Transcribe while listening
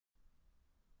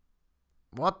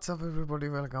What's up, everybody?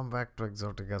 Welcome back to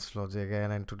Exotic Astrology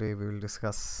again, and today we will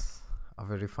discuss a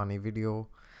very funny video,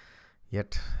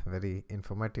 yet very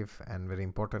informative and very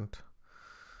important.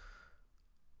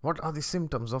 What are the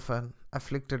symptoms of an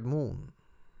afflicted moon?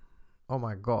 Oh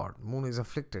my god, moon is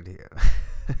afflicted here.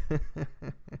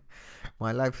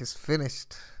 My life is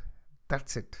finished.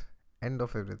 That's it. End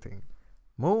of everything.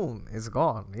 Moon is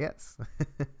gone, yes.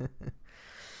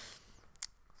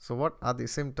 So, what are the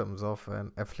symptoms of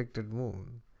an afflicted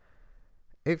moon?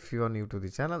 If you are new to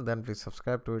the channel, then please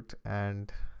subscribe to it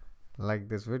and like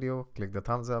this video. Click the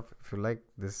thumbs up if you like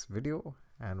this video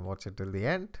and watch it till the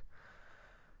end.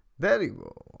 There you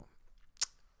go.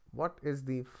 What is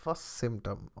the first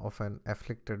symptom of an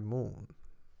afflicted moon?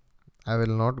 I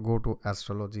will not go to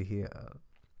astrology here.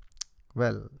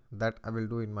 Well, that I will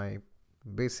do in my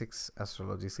basics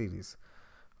astrology series,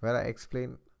 where I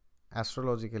explain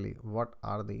astrologically what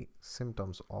are the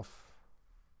symptoms of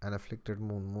an afflicted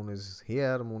moon. Moon is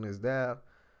here, moon is there.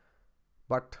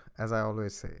 But as I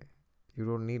always say, you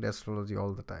don't need astrology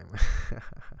all the time.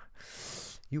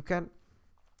 You can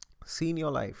see in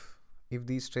your life if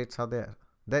these traits are there.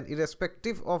 Then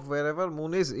irrespective of wherever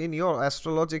moon is in your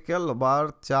astrological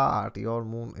birth chart, your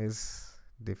moon is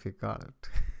difficult.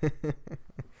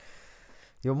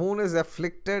 Your moon is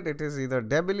afflicted, it is either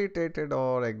debilitated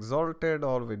or exalted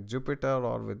or with Jupiter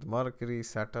or with Mercury,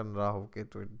 Saturn, Rahu,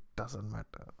 Ketu, it doesn't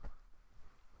matter.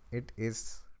 It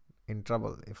is in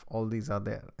trouble if all these are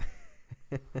there.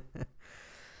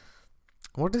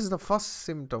 What is the first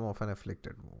symptom of an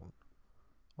afflicted moon?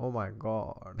 Oh my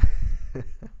god.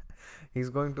 He's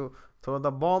going to throw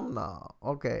the bomb now.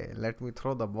 Okay, let me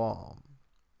throw the bomb.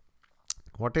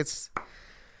 What is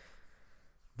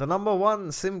the number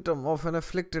one symptom of an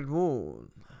afflicted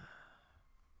moon?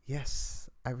 Yes,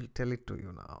 I will tell it to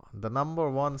you now. The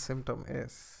number one symptom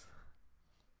is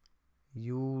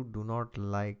you do not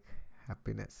like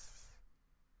happiness.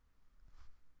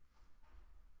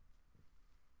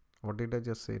 What did I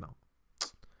just say now?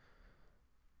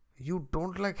 You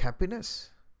don't like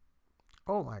happiness?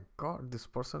 Oh my god, this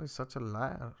person is such a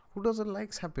liar. Who doesn't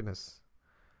like happiness?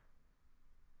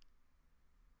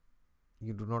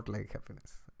 You do not like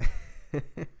happiness.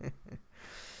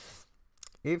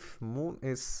 If moon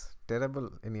is terrible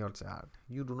in your chart,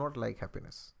 you do not like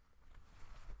happiness.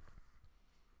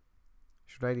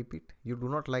 Should I repeat? You do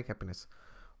not like happiness.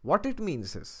 What it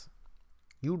means is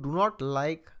you do not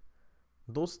like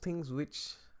those things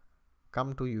which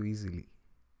come to you easily.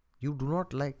 You do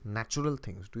not like natural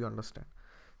things. Do you understand?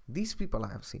 These people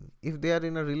I have seen, if they are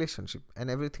in a relationship and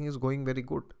everything is going very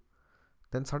good,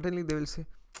 then suddenly they will say,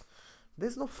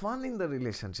 there's no fun in the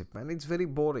relationship, man. It's very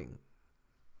boring.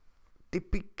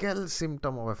 Typical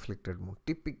symptom of afflicted moon.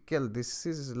 Typical. This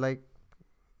is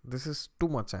too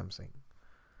much, I'm saying.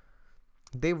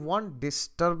 They want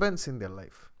disturbance in their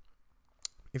life.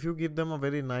 If you give them a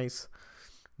very nice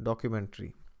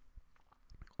documentary,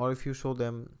 or if you show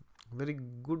them very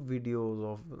good videos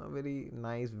of very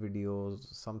nice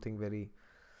videos, something very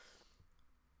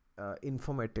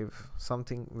informative,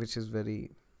 something which is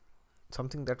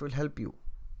something that will help you,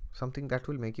 something that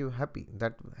will make you happy,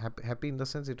 happy in the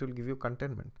sense it will give you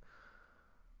contentment.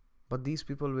 But these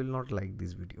people will not like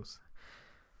these videos.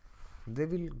 They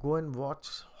will go and watch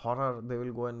horror, they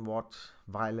will go and watch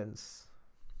violence,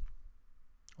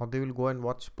 or they will go and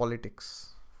watch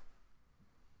politics,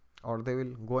 or they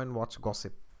will go and watch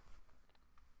gossip.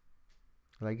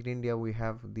 Like in India, we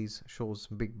have these shows,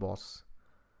 Big Boss.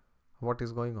 What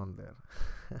is going on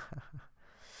there?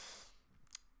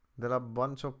 There are a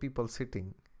bunch of people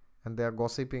sitting and they are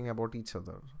gossiping about each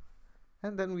other.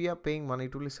 And then we are paying money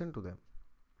to listen to them.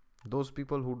 Those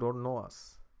people who don't know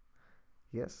us.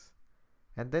 Yes.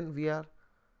 And then we are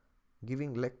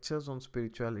giving lectures on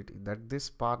spirituality, that this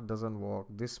path doesn't work,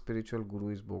 this spiritual guru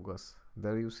is bogus.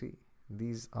 There you see,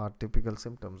 these are typical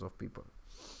symptoms of people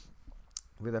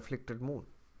with afflicted moon.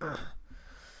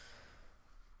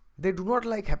 They do not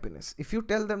like happiness. If you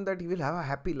tell them that you will have a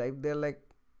happy life, they're like,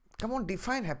 come on,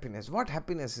 define happiness. What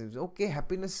happiness is? Okay,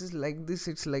 happiness is like this,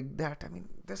 it's like that. I mean,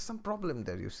 there's some problem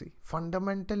there, you see.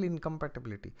 Fundamental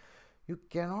incompatibility. You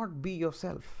cannot be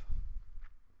yourself.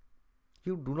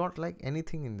 You do not like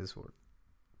anything in this world.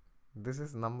 This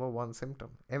is number one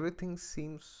symptom. Everything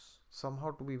seems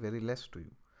somehow to be very less to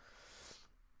you.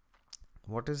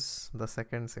 What is the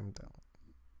second symptom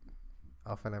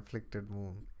of an afflicted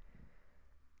moon?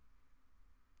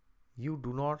 You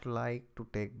do not like to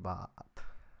take bath.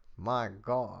 My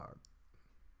god.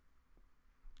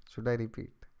 Should I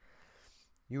repeat?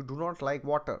 You do not like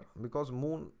water, because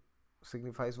moon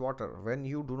signifies water. When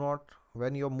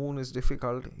your moon is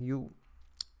difficult, you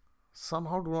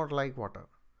somehow do not like water.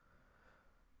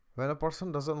 When a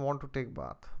person doesn't want to take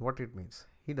bath, what it means?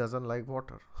 He doesn't like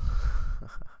water.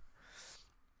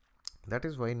 That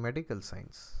is why in medical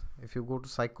science, if you go to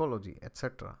psychology,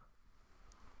 etc.,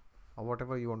 or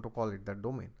whatever you want to call it, that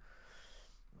domain,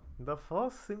 the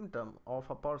first symptom of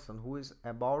a person who is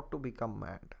about to become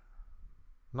mad,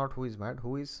 not who is mad,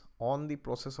 who is on the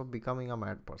process of becoming a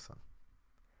mad person,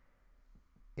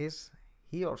 is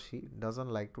he or she doesn't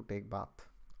like to take bath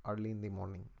early in the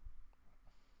morning,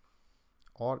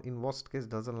 or in worst case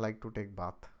doesn't like to take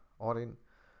bath, or in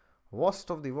worst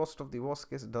of the worst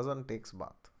case doesn't takes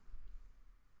bath.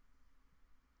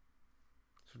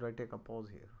 Should I take a pause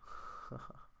here?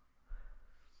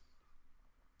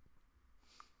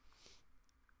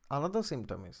 Another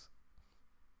symptom is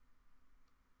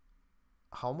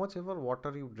how much ever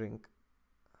water you drink.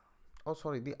 Oh,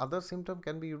 sorry, the other symptom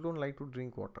can be you don't like to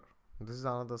drink water. This is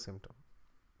another symptom.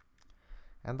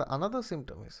 And the another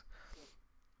symptom is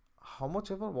how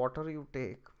much ever water you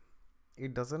take,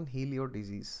 it doesn't heal your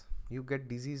disease. You get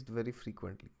diseased very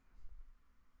frequently.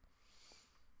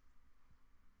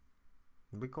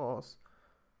 Because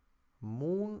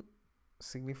moon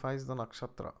signifies the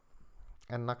nakshatra,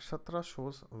 and nakshatra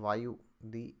shows Vayu,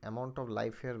 the amount of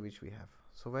life here which we have.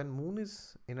 So when moon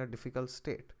is in a difficult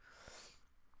state,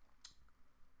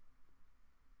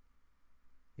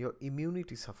 your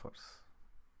immunity suffers.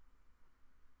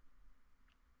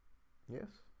 Yes.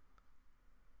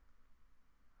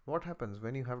 What happens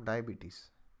when you have diabetes?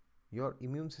 Your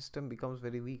immune system becomes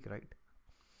very weak, right?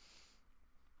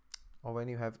 Or when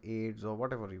you have AIDS or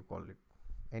whatever you call it,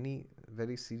 any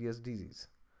very serious disease.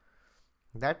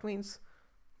 That means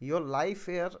your life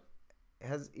here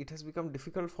has become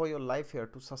difficult for your life here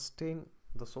to sustain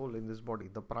the soul in this body.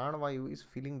 The prana vayu is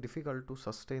feeling difficult to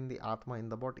sustain the atma in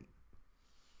the body.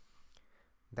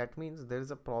 That means there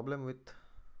is a problem with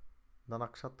the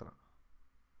nakshatra,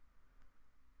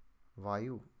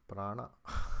 vayu, prana.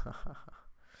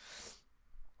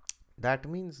 That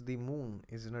means the moon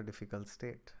is in a difficult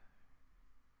state.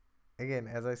 Again,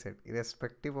 as I said,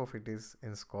 irrespective of it is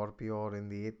in Scorpio or in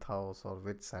the 8th house or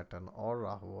with Saturn or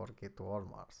Rahu or Ketu or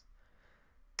Mars,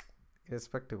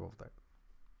 irrespective of that.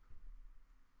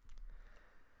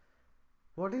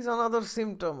 What is another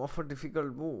symptom of a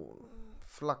difficult moon?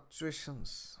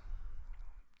 Fluctuations,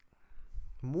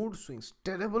 mood swings,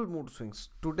 terrible mood swings.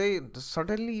 Today,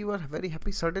 suddenly you are very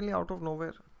happy, suddenly out of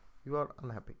nowhere, you are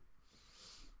unhappy.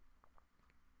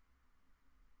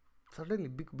 Suddenly,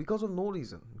 because of no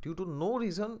reason, due to no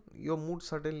reason, your mood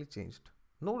suddenly changed.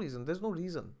 No reason, there's no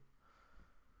reason.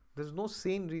 There's no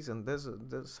sane reason.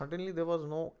 Suddenly there was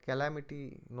no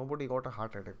calamity, nobody got a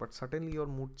heart attack, but suddenly your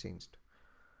mood changed.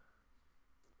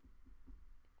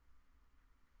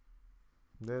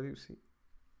 There you see,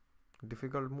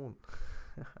 difficult moon.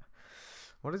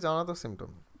 What is another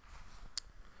symptom?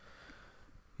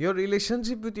 Your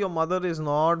relationship with your mother is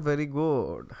not very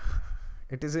good.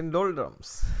 It is in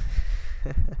doldrums.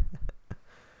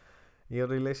 Your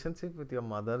relationship with your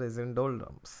mother is in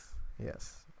doldrums.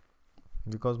 Yes,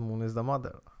 because moon is the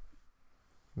mother.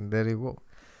 There you go.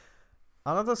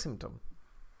 Another symptom,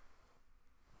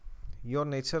 your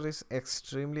nature is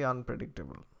extremely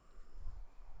unpredictable.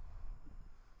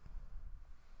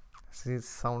 See, it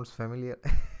sounds familiar.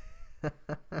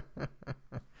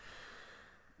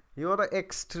 You are an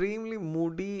extremely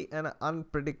moody and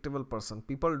unpredictable person.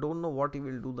 People don't know what you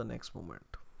will do the next moment.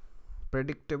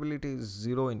 Predictability is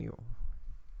zero in you.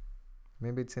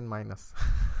 Maybe it's in minus.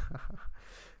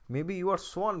 Maybe you are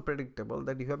so unpredictable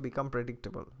that you have become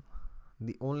predictable.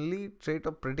 The only trait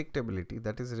of predictability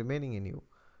that is remaining in you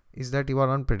is that you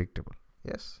are unpredictable.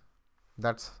 Yes,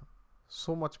 that's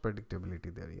so much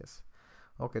predictability there. Yes.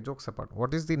 Okay, jokes apart.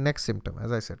 What is the next symptom?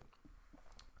 As I said,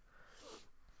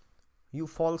 you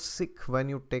fall sick when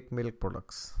you take milk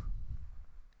products.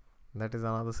 That is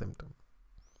another symptom.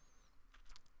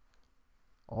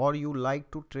 Or you like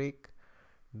to take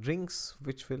drinks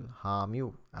which will harm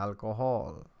you.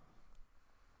 Alcohol,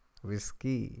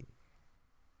 whiskey,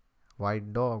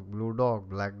 white dog, blue dog,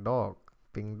 black dog,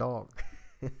 pink dog.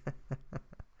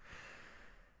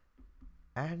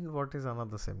 And what is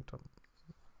another symptom?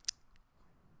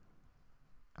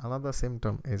 Another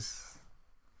symptom is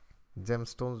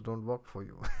gemstones don't work for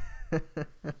you.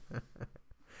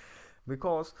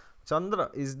 Because Chandra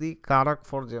is the karak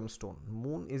for gemstone,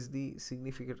 moon is the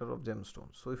significator of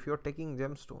gemstones. So if you are taking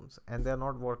gemstones and they are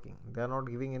not working, they are not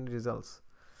giving any results,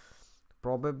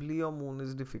 probably your moon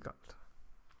is difficult.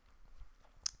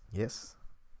 Yes.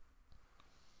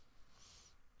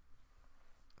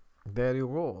 There you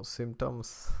go,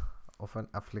 symptoms of an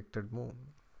afflicted moon.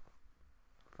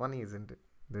 Funny, isn't it?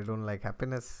 They don't like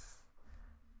happiness.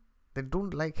 They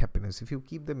don't like happiness. If you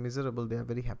keep them miserable, they are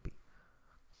very happy.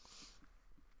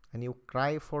 And you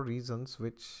cry for reasons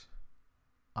which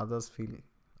others feel,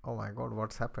 oh my god,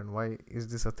 what's happened? Why is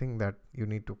this a thing that you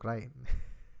need to cry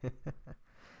in?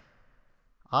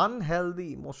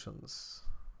 Unhealthy emotions.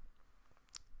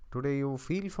 Today you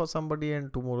feel for somebody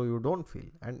and tomorrow you don't feel.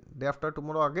 And day after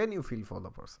tomorrow again you feel for the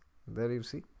person. There you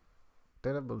see.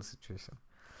 Terrible situation.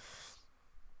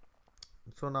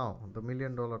 So now the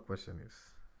 $1,000,000 question is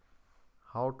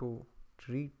how to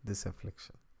treat this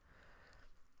affliction.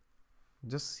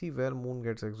 Just see where moon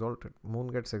gets exalted. Moon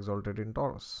gets exalted in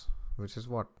Taurus, which is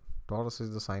what? Taurus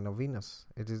is the sign of Venus.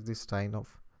 It is the sign of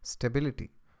stability.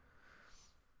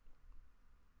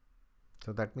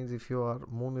 So that means if your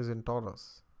moon is in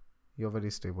Taurus, you're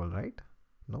very stable, right?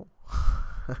 No.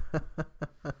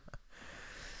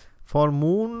 For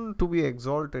moon to be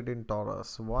exalted in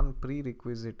Taurus, one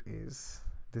prerequisite is,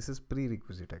 this is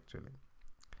prerequisite actually.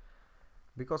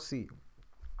 Because see,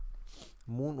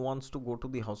 moon wants to go to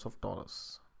the house of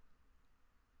Taurus,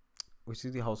 which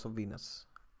is the house of Venus,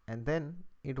 and then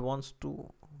it wants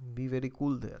to be very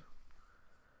cool there.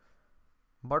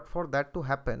 But for that to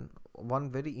happen,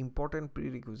 one very important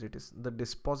prerequisite is the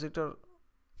dispositor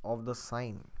of the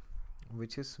sign,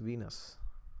 which is Venus,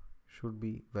 should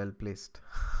be well placed.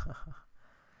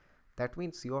 That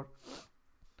means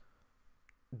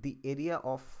the area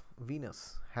of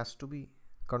Venus has to be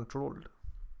controlled,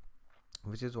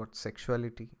 which is what?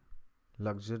 Sexuality,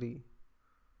 luxury.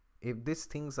 If these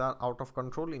things are out of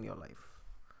control in your life,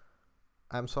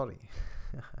 I'm sorry.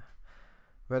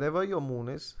 Wherever your moon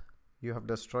is, you have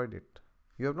destroyed it.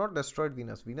 You have not destroyed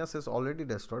Venus. Venus is already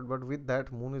destroyed, but with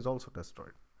that, moon is also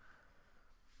destroyed.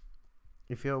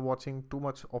 If you are watching too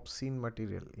much obscene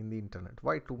material in the internet,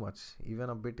 why too much? Even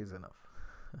a bit is enough.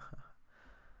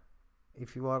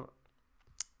 If your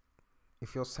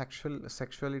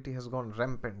sexuality has gone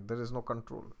rampant, there is no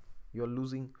control. You are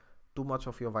losing too much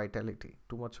of your vitality,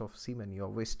 too much of semen. You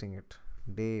are wasting it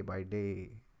day by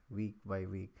day, week by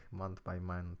week, month by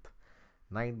month,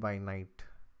 night by night,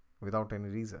 without any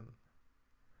reason,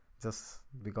 just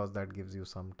because that gives you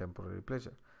some temporary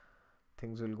pleasure.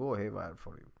 Things will go haywire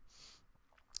for you.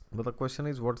 But the question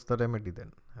is, what's the remedy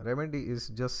then? Remedy is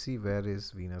just see where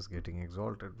is Venus getting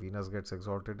exalted. Venus gets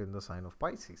exalted in the sign of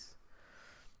Pisces,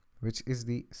 which is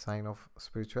the sign of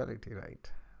spirituality, right?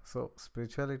 So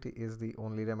spirituality is the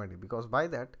only remedy, because by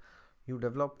that you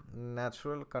develop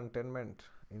natural contentment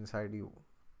inside you,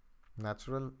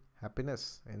 natural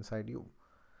happiness inside you,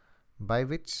 by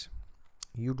which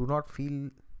you do not feel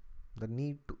the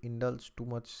need to indulge too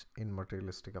much in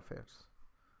materialistic affairs.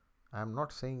 I am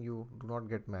not saying you do not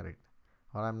get married,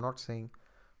 or I am not saying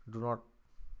do not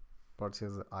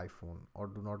purchase an iPhone or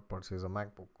do not purchase a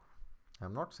MacBook. I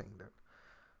am not saying that.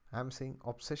 I am saying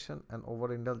obsession and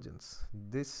overindulgence.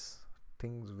 These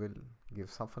things will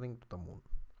give suffering to the moon,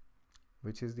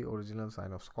 which is the original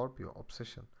sign of Scorpio,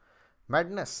 obsession.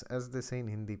 Madness, as they say in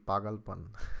Hindi, pagalpan.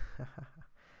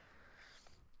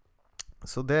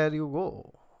 So there you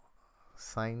go.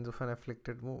 Signs of an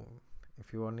afflicted moon.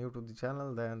 If you are new to the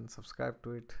channel, then subscribe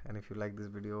to it, and if you like this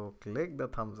video, click the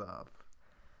thumbs up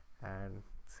and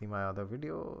see my other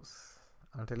videos.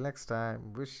 Until next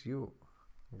time, wish you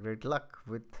great luck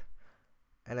with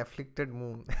an afflicted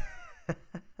moon.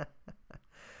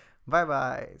 Bye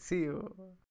bye, see you.